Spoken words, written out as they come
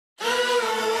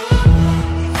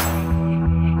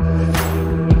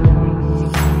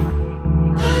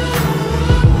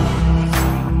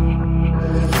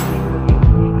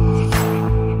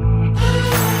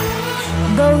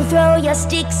your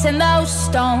sticks and those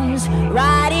stones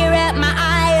right here at my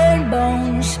iron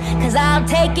bones. Cause I'll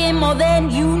take it more than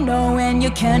you know, and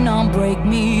you cannot break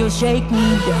me or shake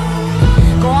me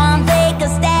down. Go on, take a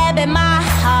stab at my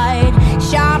heart,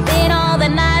 sharpen all the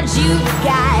knives you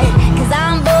got. Cause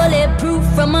I'm bulletproof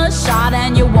from a shot,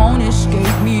 and you won't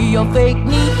escape me or fake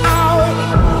me out.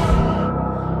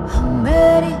 I'm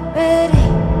ready, ready,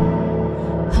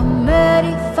 I'm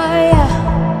ready for ya.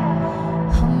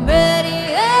 I'm ready,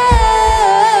 yeah.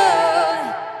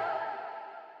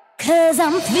 Cause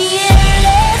I'm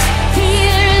fearless,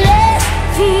 fearless,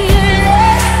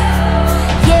 fearless.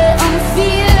 Yeah, I'm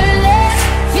fearless,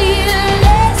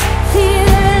 fearless,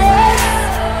 fearless.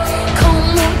 Come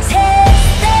on,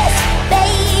 test this,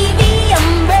 baby, I'm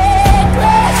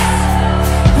reckless.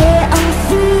 Yeah, I'm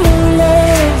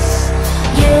fearless,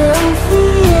 yeah, I'm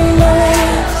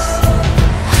fearless.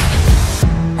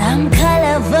 I'm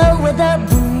colorful with a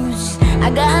bruise, I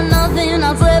got nothing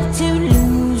else left to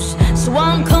lose. So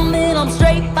I'm coming up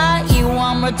straight by you,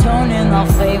 I'm returning the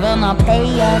favor, not pay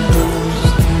your dues.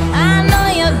 I know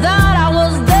you thought I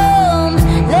was done,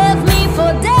 left me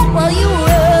for dead while you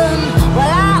run. Well,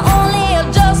 I only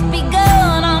have just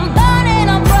begun, I'm burning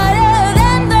up brighter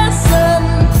than the sun.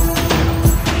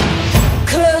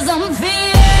 Cause I'm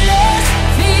fearless,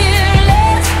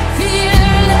 fearless,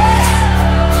 fearless.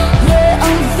 Yeah,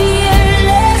 I'm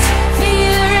fearless,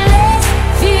 fearless,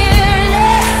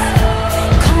 fearless.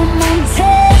 Come on,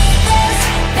 test this,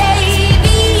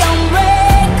 baby, I'm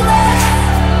reckless.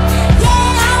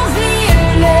 Yeah, I'm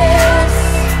fearless.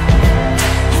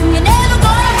 And you're never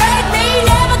gonna break me,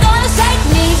 never gonna shake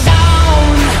me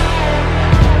down.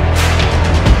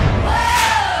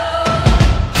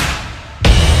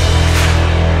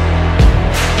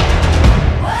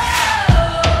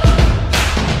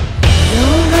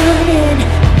 You're running,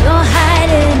 you're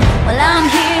hiding. Well, I'm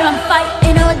here, I'm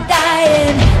fighting or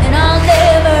dying, and I'll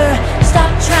never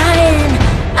stop trying.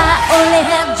 I only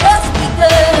have just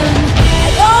begun.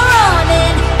 You're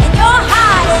running and you're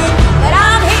hiding, but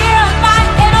I'm here, I'm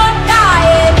fighting or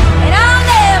dying, and I'll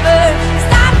never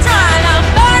stop trying. I'm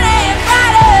burning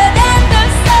brighter than the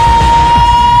sun.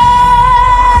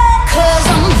 Cause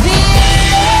I'm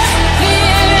fearless,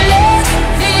 fearless,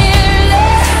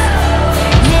 fearless.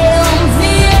 Yeah, I'm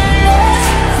fearless,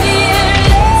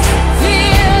 fearless,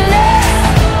 fearless.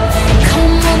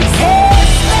 Come on,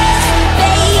 test this,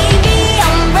 baby,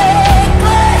 I'm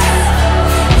reckless.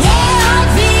 Yeah, I'm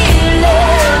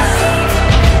fearless.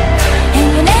 And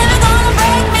you're never gonna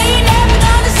break me, never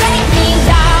gonna shake me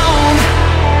down.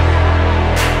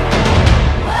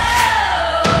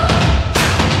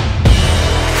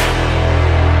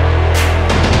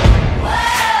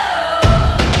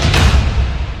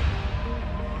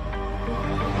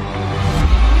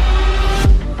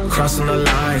 Crossing the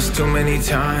lines too many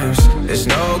times, there's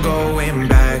no going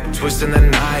back. Twisting the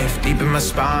knife deep in my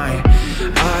spine,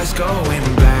 eyes going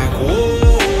black.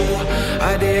 Whoa,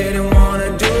 I didn't wanna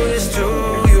do this to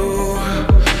you.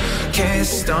 Can't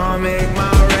stomach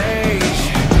my rage,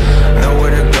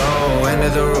 nowhere to go, end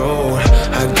of the road.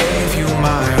 I gave you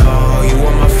my all, you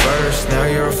were my first, now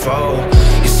you're a foe.